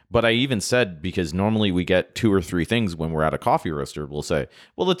like, but I even said, because normally we get 2 or 3 things when we're at a coffee roaster, we'll say,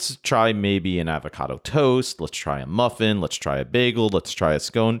 well, let's try maybe an avocado toast, let's try a muffin, let's try a bagel, let's try a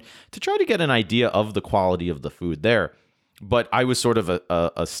scone, to try to get an idea of the quality of the food there. But I was sort of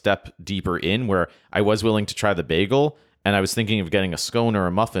a step deeper in where I was willing to try the bagel, and I was thinking of getting a scone or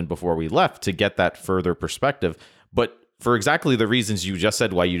a muffin before we left to get that further perspective. But for exactly the reasons you just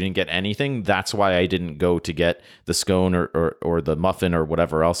said why you didn't get anything, that's why I didn't go to get the scone or the muffin or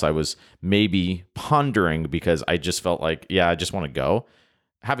whatever else I was maybe pondering because I just felt like, yeah, I just want to go.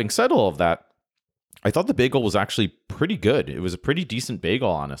 Having said all of that, I thought the bagel was actually pretty good. It was a pretty decent bagel,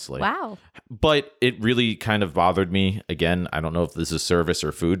 honestly. Wow. But it really kind of bothered me. Again, I don't know if this is service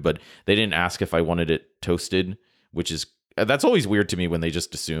or food, but they didn't ask if I wanted it toasted, that's always weird to me when they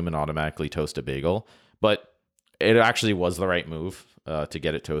just assume and automatically toast a bagel. But it actually was the right move to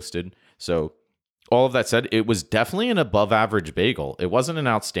get it toasted. So all of that said, it was definitely an above average bagel. It wasn't an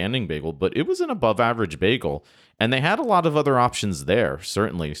outstanding bagel, but it was an above average bagel. And they had a lot of other options there,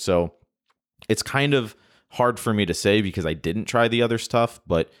 certainly. So it's kind of hard for me to say because I didn't try the other stuff,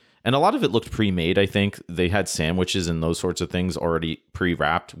 and a lot of it looked pre-made, I think. They had sandwiches and those sorts of things already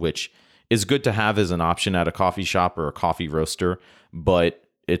pre-wrapped, which is good to have as an option at a coffee shop or a coffee roaster, but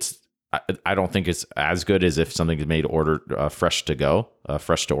it's I don't think it's as good as if something's made fresh to go,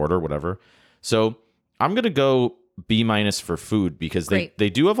 fresh to order, whatever. So I'm gonna go B minus for food because they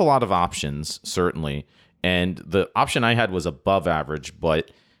do have a lot of options, certainly. And the option I had was above average,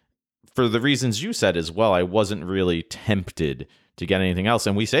 but for the reasons you said as well, I wasn't really tempted to get anything else.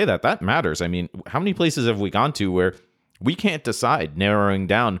 And we say that matters. I mean, how many places have we gone to where we can't decide, narrowing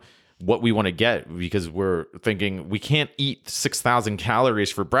down what we want to get because we're thinking we can't eat 6,000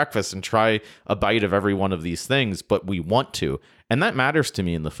 calories for breakfast and try a bite of every one of these things, but we want to. And that matters to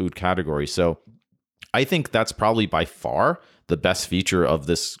me in the food category. So I think that's probably by far the best feature of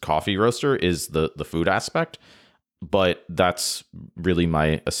this coffee roaster is the food aspect. But that's really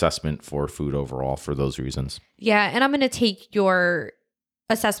my assessment for food overall for those reasons. Yeah, and I'm going to take your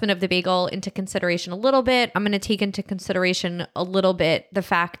assessment of the bagel into consideration a little bit. I'm going to take into consideration a little bit the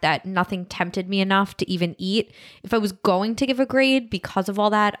fact that nothing tempted me enough to even eat. If I was going to give a grade because of all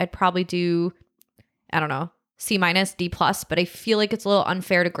that, I'd probably do, I don't know, C minus, D plus, but I feel like it's a little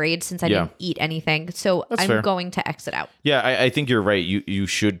unfair to grade since I didn't eat anything. So That's I'm fair. going to exit out. Yeah, I think you're right. You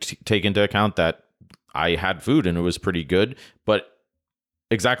should take into account that I had food and it was pretty good, but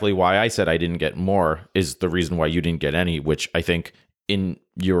exactly why I said I didn't get more is the reason why you didn't get any, which I think in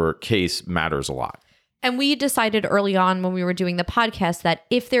your case matters a lot. And we decided early on when we were doing the podcast that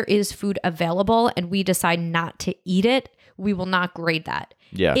if there is food available and we decide not to eat it, we will not grade that.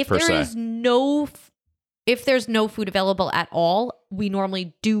 Yeah, if there's no food available at all, we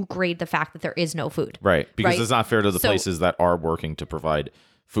normally do grade the fact that there is no food. Right, because it's not fair to the places that are working to provide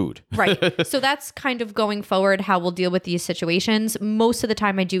food. Right. So that's kind of going forward how we'll deal with these situations. Most of the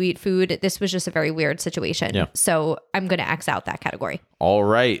time I do eat food. This was just a very weird situation. Yeah. So I'm going to X out that category. All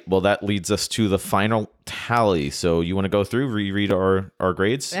right. Well, that leads us to the final tally. So you want to go through, reread our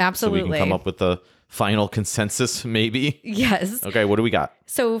grades? Absolutely. So we can come up with the final consensus, maybe? Yes. Okay, what do we got?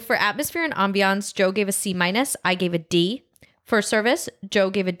 So for atmosphere and ambiance, Joe gave a C minus. I gave a D. For service, Joe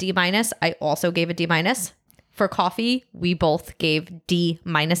gave a D minus. I also gave a D minus. For coffee, we both gave D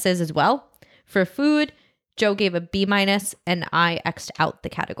minuses as well. For food, Joe gave a B minus and I X'd out the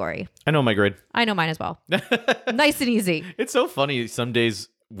category. I know my grade. I know mine as well. Nice and easy. It's so funny. Some days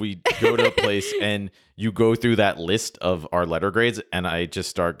we go to a place and you go through that list of our letter grades and I just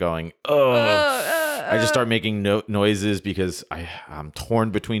start going, I just start making noises because I'm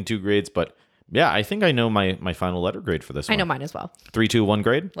torn between two grades. But yeah, I think I know my final letter grade for this one. I know mine as well. 3, 2, 1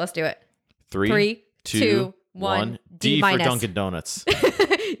 grade? Let's do it. 3, 2, 1. D for minus. Dunkin' Donuts.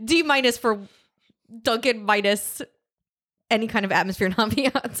 D minus for Dunkin' minus any kind of atmosphere and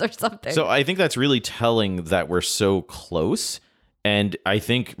ambiance or something. So I think that's really telling that we're so close. And I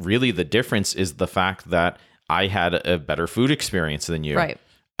think really the difference is the fact that I had a better food experience than you. Right.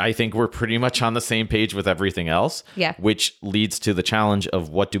 I think we're pretty much on the same page with everything else. Yeah. Which leads to the challenge of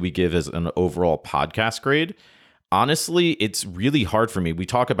what do we give as an overall podcast grade? Honestly, it's really hard for me. We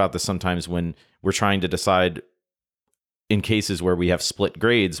talk about this sometimes when we're trying to decide in cases where we have split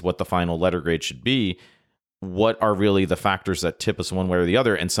grades, what the final letter grade should be. What are really the factors that tip us one way or the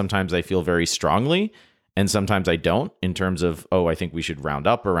other? And sometimes I feel very strongly and sometimes I don't in terms of, I think we should round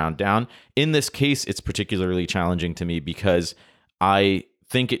up or round down. In this case, it's particularly challenging to me because I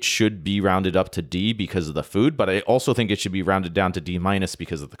think it should be rounded up to D because of the food, but I also think it should be rounded down to D minus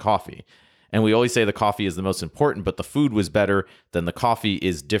because of the coffee. And we always say the coffee is the most important, but the food was better than the coffee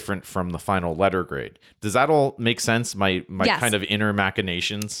is different from the final letter grade. Does that all make sense? My Yes. kind of inner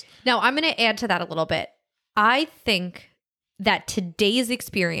machinations? Now, I'm going to add to that a little bit. I think that today's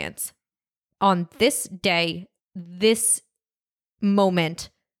experience on this day, this moment,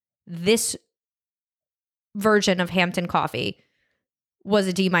 this version of Hampton Coffee was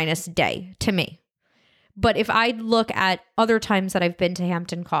a D minus day to me. But if I look at other times that I've been to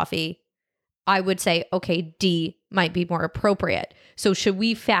Hampton Coffee, I would say, okay, D might be more appropriate. So should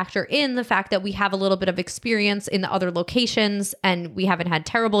we factor in the fact that we have a little bit of experience in the other locations and we haven't had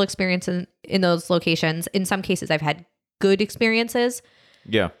terrible experience in those locations? In some cases, I've had good experiences.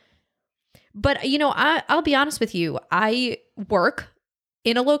 Yeah. But, I'll be honest with you. I work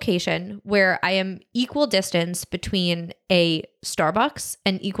in a location where I am equal distance between a Starbucks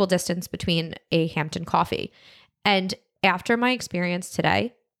and equal distance between a Hampton Coffee. And after my experience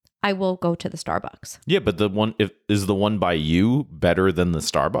today, I will go to the Starbucks. Yeah, but is the one by you better than the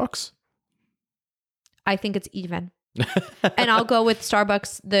Starbucks? I think it's even. And I'll go with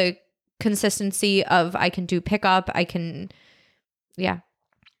Starbucks, the consistency of I can do pickup. Yeah.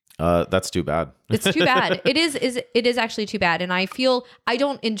 That's too bad. It's too bad. It is actually too bad. And I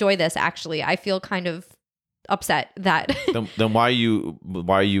don't enjoy this actually. I feel kind of upset that then why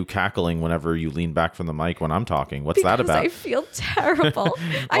are you cackling whenever you lean back from the mic when I'm talking? What's that about? I feel terrible.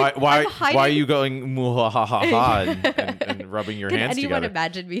 Why are you going and rubbing your hands together? Can anyone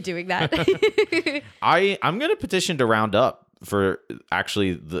imagine me doing that? I'm going to petition to round up for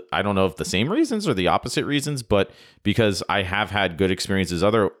actually I don't know if the same reasons or the opposite reasons, but because I have had good experiences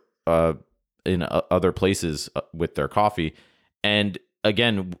in other places with their coffee. And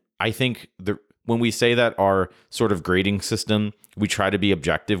again, I think when we say that our sort of grading system, we try to be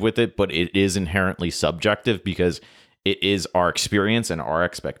objective with it, but it is inherently subjective because it is our experience and our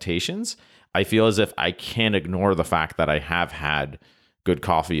expectations. I feel as if I can't ignore the fact that I have had good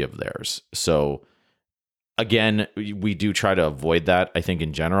coffee of theirs. So again, we do try to avoid that, I think,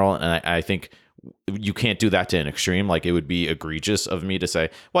 in general. And I think you can't do that to an extreme. Like, it would be egregious of me to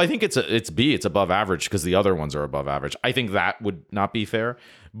say, well, I think it's B, it's above average because the other ones are above average. I think that would not be fair.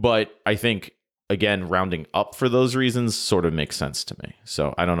 But I think, again, rounding up for those reasons sort of makes sense to me.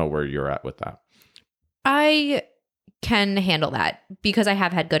 So I don't know where you're at with that. I can handle that because I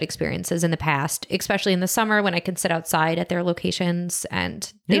have had good experiences in the past, especially in the summer when I can sit outside at their locations,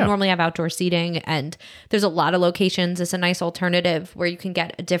 and they normally have outdoor seating, and there's a lot of locations. It's a nice alternative where you can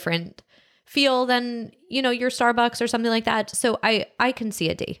get a different feel than, your Starbucks or something like that. So I can see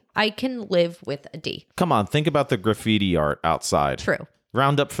a D. I can live with a D. Come on, think about the graffiti art outside. True.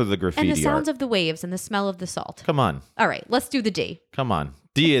 Round up for the graffiti art. And the sounds of the waves and the smell of the salt. Come on. All right, let's do the D. Come on.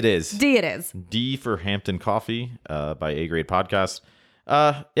 D it is. D it is. D for Hampton Coffee by A Grade Podcast.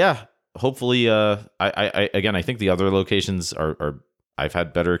 Yeah, hopefully, I think the other locations are I've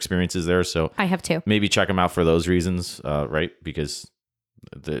had better experiences there. So I have too. Maybe check them out for those reasons, right? Because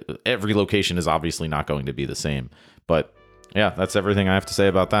every location is obviously not going to be the same. But yeah, that's everything I have to say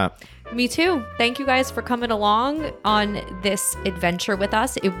about that. Me too. Thank you guys for coming along on this adventure with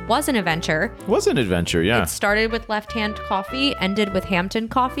us. It was an adventure. It was an adventure, yeah. It started with Left Hand Coffee, ended with Hampton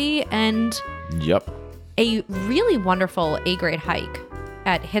Coffee, and a really wonderful A-grade hike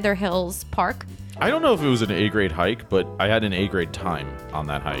at Hither Hills Park. I don't know if it was an A-grade hike, but I had an A-grade time on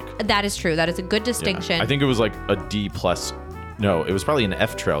that hike. That is true. That is a good distinction. Yeah. I think it was like a D+. No, it was probably an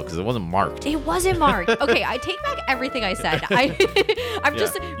F trail because it wasn't marked. It wasn't marked. Okay, I take back everything I said. I'm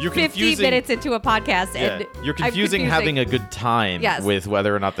just 50 minutes into a podcast, and you're confusing having a good time with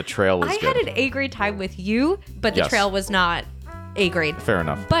whether or not the trail was good. I had an A-grade time with you, but the trail was not A-grade. Fair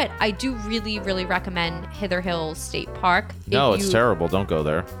enough. But I do really, really recommend Hither Hills State Park. No, it's terrible. Don't go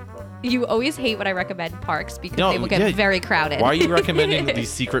there. You always hate when I recommend parks because they will get very crowded. Why are you recommending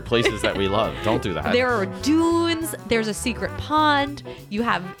these secret places that we love? Don't do that. There are dunes. There's a secret pond. You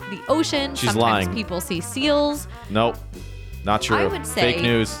have the ocean. She's Sometimes lying. People see seals. Nope. Not true. I would say, fake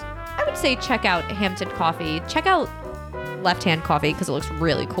news. I would say check out Hampton Coffee. Check out Left Hand Coffee because it looks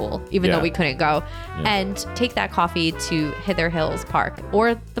really cool, even though we couldn't go. Yeah. And take that coffee to Hither Hills Park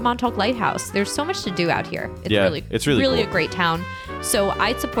or the Montauk Lighthouse. There's so much to do out here. It's really cool. A great town. So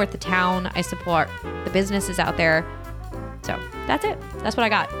I support the town. I support the businesses out there. So that's it. That's what I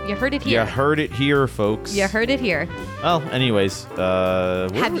got. You heard it here. You heard it here, folks. You heard it here. Well, anyways.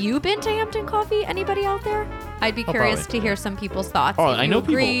 Have you been to Hampton Coffee? Anybody out there? I'd be curious to hear some people's thoughts. Oh, I know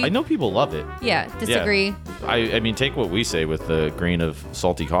people love it. Yeah, disagree. Yeah. I mean, take what we say with a grain of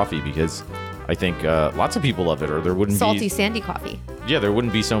salty coffee because I think lots of people love it, or there wouldn't be salty sandy coffee. Yeah, there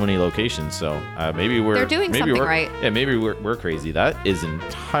wouldn't be so many locations. So maybe they're doing something right. Yeah, maybe we're crazy. That is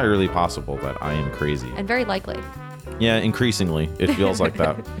entirely possible that I am crazy, and very likely. Yeah, increasingly it feels like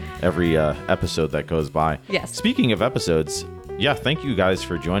that every episode that goes by. Yes. Speaking of episodes, thank you guys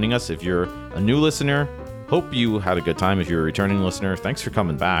for joining us. If you're a new listener, hope you had a good time. If you're a returning listener, thanks for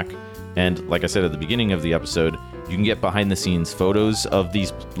coming back. And like I said at the beginning of the episode, you can get behind the scenes photos of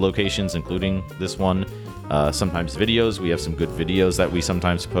these locations, including this one. Sometimes videos. We have some good videos that we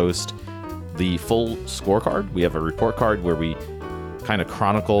sometimes post. The full scorecard. We have a report card where we kind of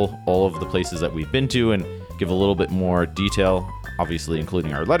chronicle all of the places that we've been to and give a little bit more detail, obviously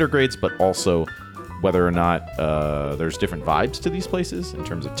including our letter grades, but also whether or not there's different vibes to these places in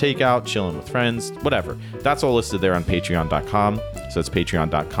terms of takeout, chilling with friends, whatever. That's all listed there on patreon.com. So it's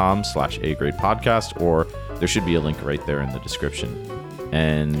patreon.com/agradepodcast, or there should be a link right there in the description.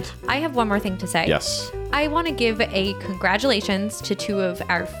 And I have one more thing to say. Yes. I want to give a congratulations to two of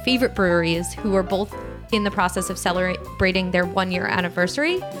our favorite breweries who are both in the process of celebrating their 1-year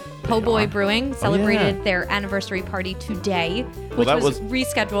anniversary. Po' Boy Brewing celebrated their anniversary party today, which was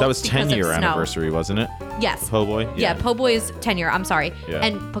rescheduled. That was 10-year anniversary, wasn't it? Yes. Po' Boy? Yeah, Po' Boy's 10-year. I'm sorry. Yeah.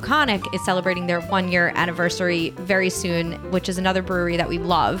 And Peconic is celebrating their 1-year anniversary very soon, which is another brewery that we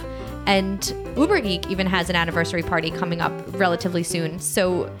love. And Uber Geek even has an anniversary party coming up relatively soon.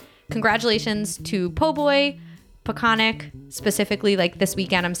 So congratulations to Po' Boy, Peconic, specifically. Like this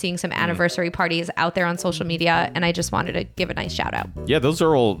weekend, I'm seeing some anniversary parties out there on social media, and I just wanted to give a nice shout out. Yeah, those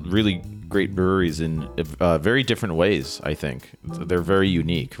are all really great breweries in very different ways, I think. They're very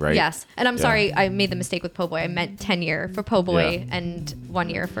unique, right? Yes. And I'm sorry, I made the mistake with Po' Boy. I meant 10 year for Po' Boy and 1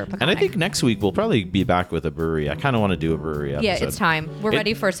 year for Peconic. And I think next week we'll probably be back with a brewery. I kind of want to do a brewery episode. Yeah, it's time. We're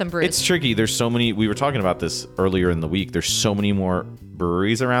ready for some brews. It's tricky. There's so many. We were talking about this earlier in the week. There's so many more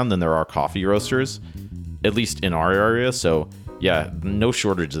breweries around than there are coffee roasters, at least in our area. So yeah, no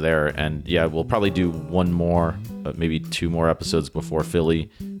shortage there. And yeah, we'll probably do one more, maybe 2 more episodes before Philly.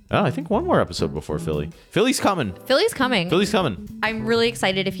 Oh, I think 1 more episode before Philly. Philly's coming. Philly's coming. Philly's coming. I'm really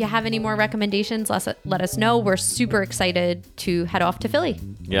excited. If you have any more recommendations, let us know. We're super excited to head off to Philly.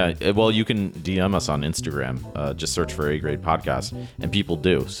 Yeah, well, you can DM us on Instagram. Just search for A Grade Podcast, and people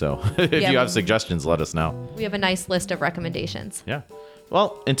do. So if you have suggestions, let us know. We have a nice list of recommendations. Yeah.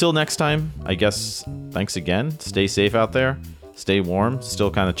 Well, until next time, I guess thanks again. Stay safe out there. Stay warm.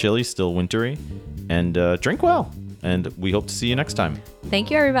 Still kind of chilly, still wintry. And drink well. And we hope to see you next time.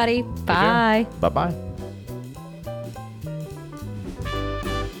 Thank you, everybody. Bye. Bye-bye.